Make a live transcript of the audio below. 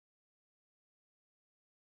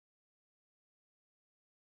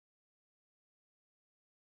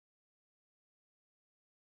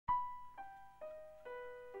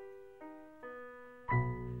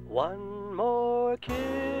One more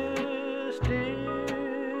kiss,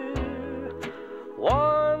 dear,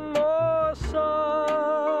 one more sigh.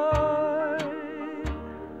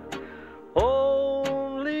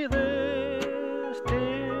 Only this,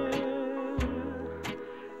 dear,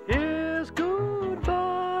 is goodbye.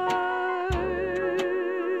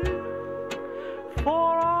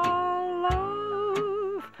 For our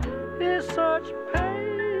love is such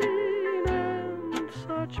pain and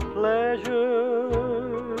such pleasure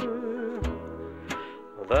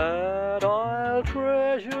that I'll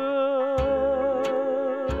treasure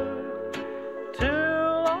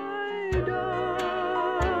till I die.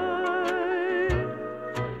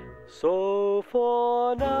 So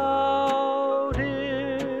for now,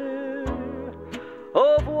 dear,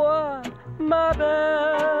 au revoir, ma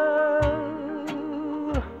belle.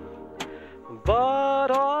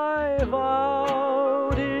 But I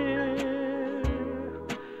vow, dear,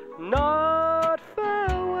 not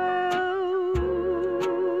farewell.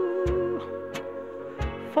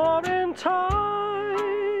 For in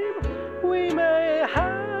time we may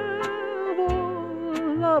have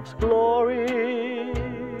all love's glory,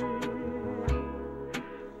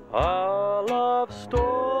 our love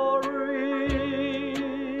story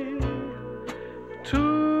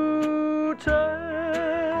to tell.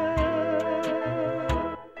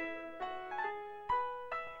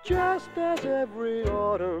 Just as every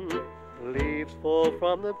autumn leaves fall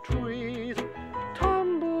from the trees,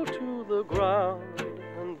 tumble to the ground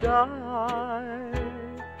and die,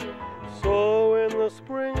 so in the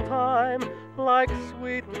springtime, like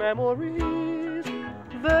sweet memories,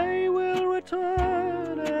 they will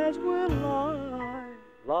return as will I,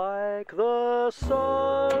 like the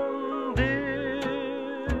sun, dear,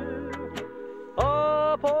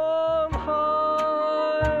 up on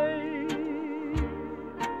high,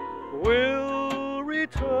 will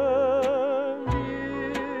return,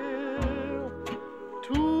 dear,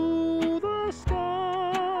 to the sky,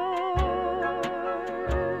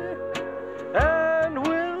 and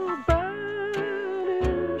will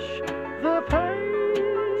banish the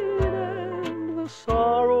pain and the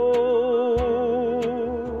sorrow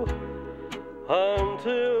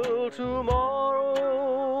until tomorrow.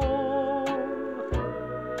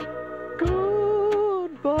 Goodbye.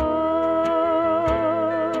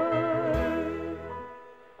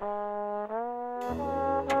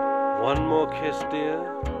 One more kiss, dear.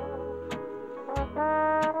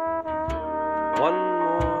 One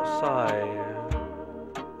more sigh.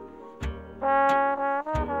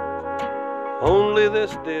 Only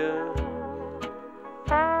this, dear,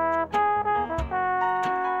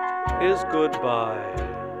 is goodbye.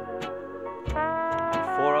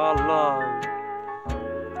 For our love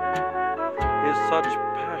is such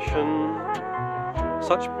passion,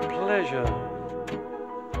 such pleasure.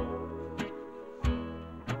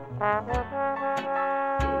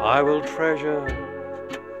 I will treasure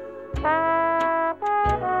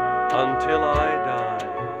until I die,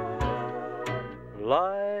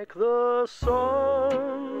 like the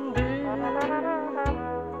sun, dear,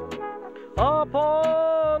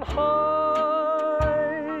 upon high.